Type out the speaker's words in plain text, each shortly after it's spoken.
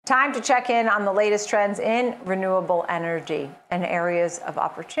Time to check in on the latest trends in renewable energy and areas of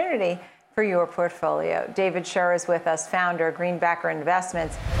opportunity for your portfolio. David Scher is with us, founder of Greenbacker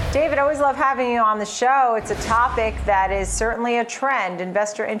Investments. David, always love having you on the show. It's a topic that is certainly a trend.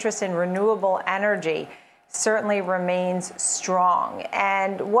 Investor interest in renewable energy certainly remains strong.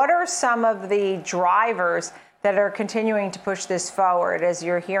 And what are some of the drivers that are continuing to push this forward as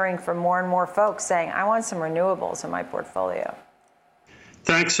you're hearing from more and more folks saying, I want some renewables in my portfolio?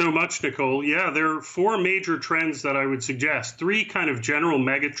 Thanks so much, Nicole. Yeah, there are four major trends that I would suggest, three kind of general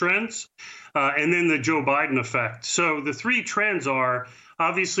mega trends, and then the Joe Biden effect. So the three trends are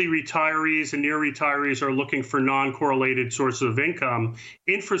obviously retirees and near retirees are looking for non-correlated sources of income.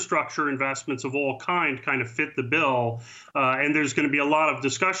 Infrastructure investments of all kind of fit the bill, and there's going to be a lot of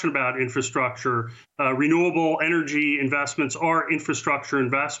discussion about infrastructure. Renewable energy investments are infrastructure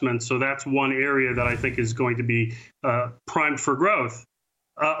investments, so that's one area that I think is going to be primed for growth.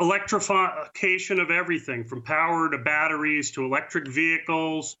 Electrification of everything from power to batteries to electric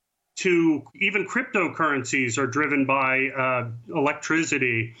vehicles to even cryptocurrencies are driven by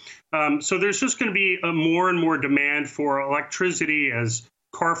electricity. So there's just going to be more and more demand for electricity as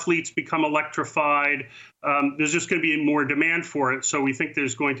car fleets become electrified. There's just going to be more demand for it. So we think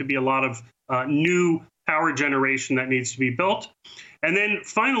there's going to be a lot of new power generation that needs to be built. And then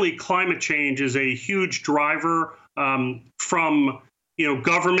finally, climate change is a huge driver from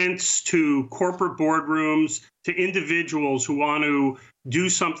governments to corporate boardrooms to individuals who want to do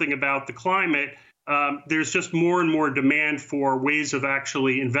something about the climate. There's just more and more demand for ways of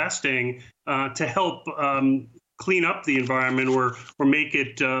actually investing to help clean up the environment or make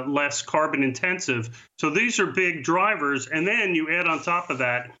it less carbon intensive. So these are big drivers. And then you add on top of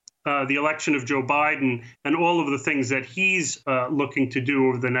that the election of Joe Biden and all of the things that he's looking to do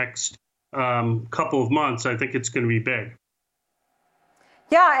over the next couple of months. I think it's going to be big.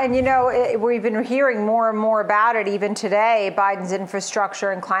 Yeah, and we've been hearing more and more about it even today. Biden's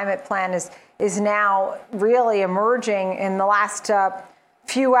infrastructure and climate plan is now really emerging in the last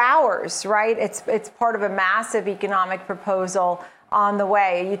few hours, right? It's part of a massive economic proposal on the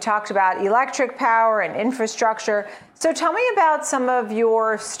way. You talked about electric power and infrastructure. So tell me about some of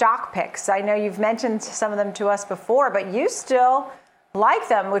your stock picks. I know you've mentioned some of them to us before, but you still like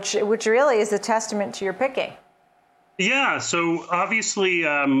them, which really is a testament to your picking. Yeah, so obviously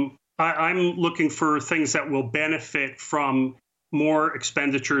I'm looking for things that will benefit from more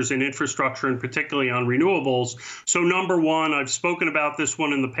expenditures in infrastructure and particularly on renewables. So number one, I've spoken about this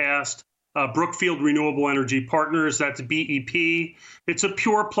one in the past, Brookfield Renewable Energy Partners, that's BEP. It's a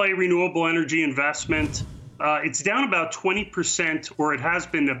pure play renewable energy investment. It's down about 20%, or it has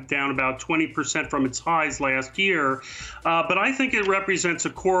been down about 20% from its highs last year. But I think it represents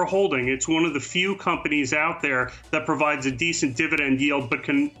a core holding. It's one of the few companies out there that provides a decent dividend yield, but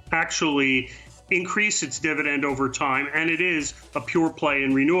can actually increase its dividend over time, and it is a pure play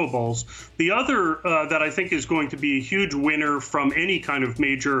in renewables. The other that I think is going to be a huge winner from any kind of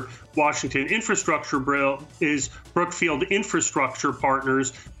major Washington infrastructure bill is Brookfield Infrastructure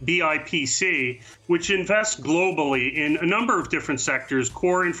Partners, BIPC, which invests globally in a number of different sectors: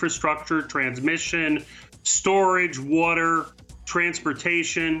 core infrastructure, transmission, storage, water,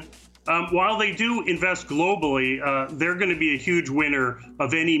 transportation. While they do invest globally, they're going to be a huge winner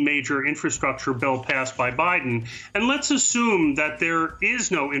of any major infrastructure bill passed by Biden. And let's assume that there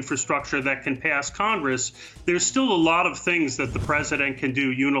is no infrastructure that can pass Congress. There's still a lot of things that the president can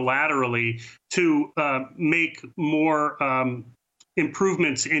do unilaterally to make more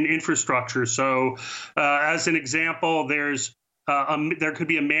improvements in infrastructure. So as an example, there could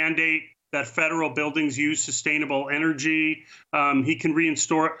be a mandate that federal buildings use sustainable energy. He can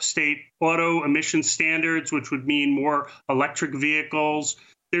reinstate auto emission standards, which would mean more electric vehicles.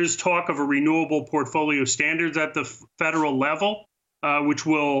 There's talk of a renewable portfolio standards at the federal level, which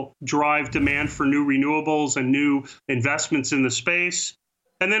will drive demand for new renewables and new investments in the space.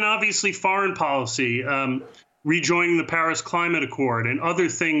 And then obviously foreign policy, rejoining the Paris Climate Accord and other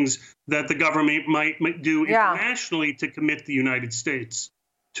things that the government might do internationally to commit the United States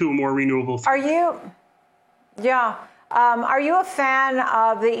to a more renewable future. Are you a fan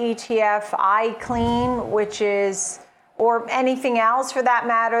of the ETF iClean, which is, or anything else for that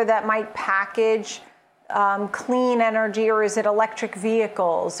matter, that might package clean energy, or is it electric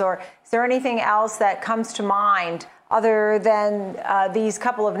vehicles, or is there anything else that comes to mind other than these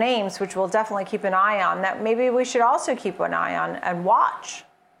couple of names, which we'll definitely keep an eye on, that maybe we should also keep an eye on and watch?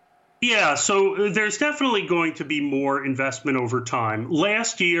 Yeah, so there's definitely going to be more investment over time.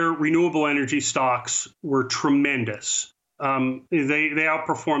 Last year, renewable energy stocks were tremendous. They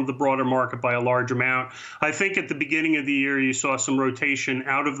outperformed the broader market by a large amount. I think at the beginning of the year, you saw some rotation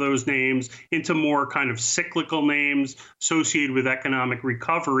out of those names into more kind of cyclical names associated with economic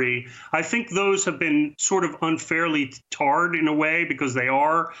recovery. I think those have been sort of unfairly tarred in a way because they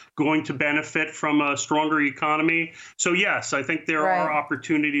are going to benefit from a stronger economy. So yes, I think there are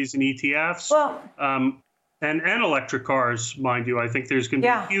opportunities in ETFs. Well, and electric cars, mind you. I think there's going to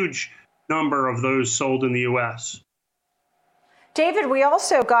be a huge number of those sold in the U.S. David, we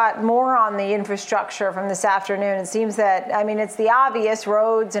also got more on the infrastructure from this afternoon. It seems that, I mean, it's the obvious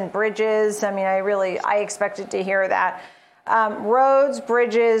roads and bridges. I mean, I expected to hear that. Roads,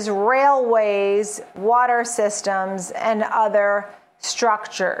 bridges, railways, water systems, and other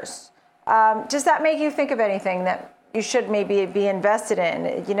structures. Does that make you think of anything that you should maybe be invested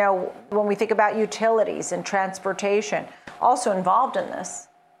in? You know, when we think about utilities and transportation, also involved in this.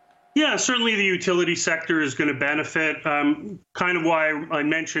 Yeah, certainly the utility sector is going to benefit. Kind of why I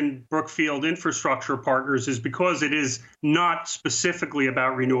mentioned Brookfield Infrastructure Partners is because it is not specifically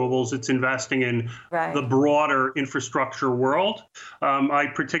about renewables. It's investing in the broader infrastructure world. I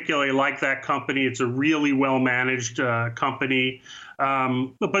particularly like that company. It's a really well-managed company.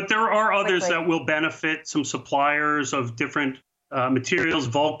 But there are others that will benefit, some suppliers of different materials.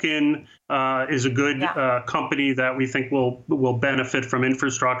 Vulcan is a good company that we think will benefit from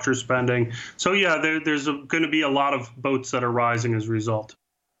infrastructure spending. So yeah, there's going to be a lot of boats that are rising as a result.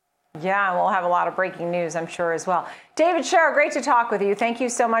 Yeah, we'll have a lot of breaking news, I'm sure, as well. David Scher, great to talk with you. Thank you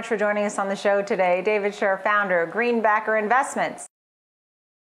so much for joining us on the show today. David Scher, founder of Greenbacker Investments.